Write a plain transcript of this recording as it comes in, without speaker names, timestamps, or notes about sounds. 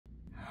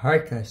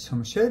Alright guys, so I'm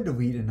going to show you how to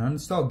delete and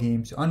uninstall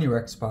games on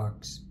your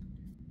Xbox,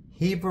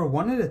 either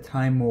one at a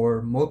time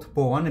or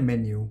multiple on the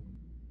menu.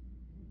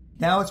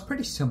 Now it's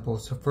pretty simple,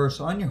 so first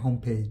on your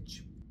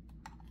homepage,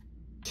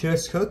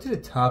 just go to the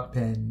top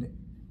and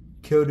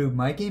go to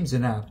My Games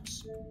and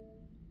Apps.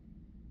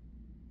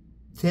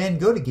 Then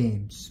go to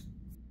Games.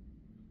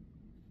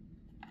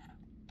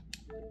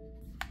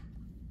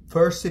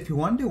 First, if you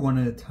want to do one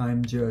at a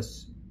time,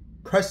 just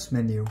press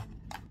Menu.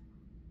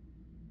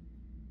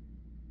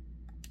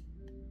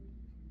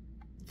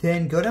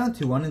 Then go down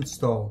to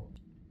Uninstall.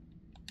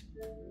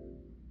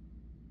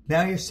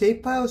 Now your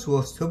save files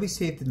will still be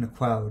saved in the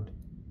cloud.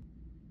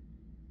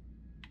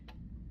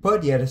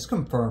 But yeah, just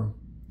confirm.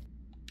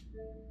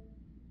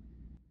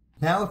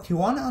 Now if you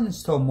want to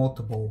uninstall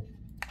multiple,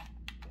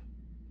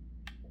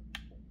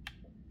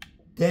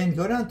 then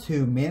go down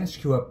to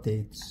Manage Queue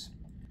Updates.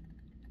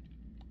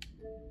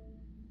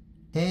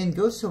 And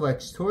go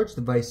select Storage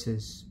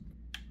Devices.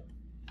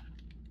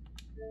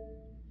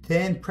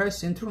 Then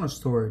press Internal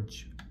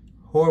Storage,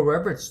 or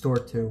wherever it's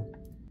stored to,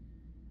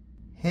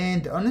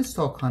 and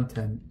uninstall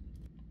content.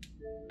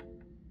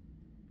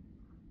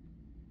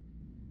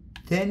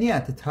 Then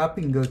at the top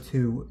you can go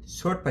to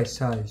Sort by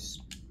Size,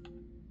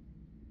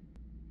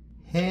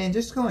 and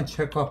just go and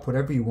check off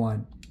whatever you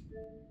want.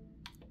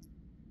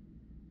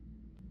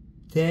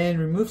 Then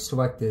remove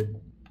Selected,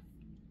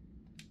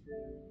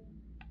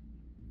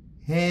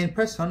 and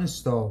press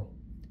Uninstall.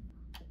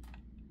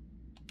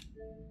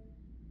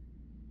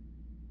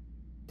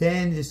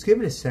 Then just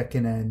give it a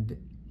second and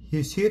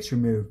you see it's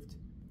removed.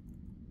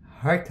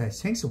 Alright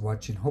guys, thanks for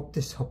watching. Hope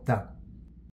this helped out.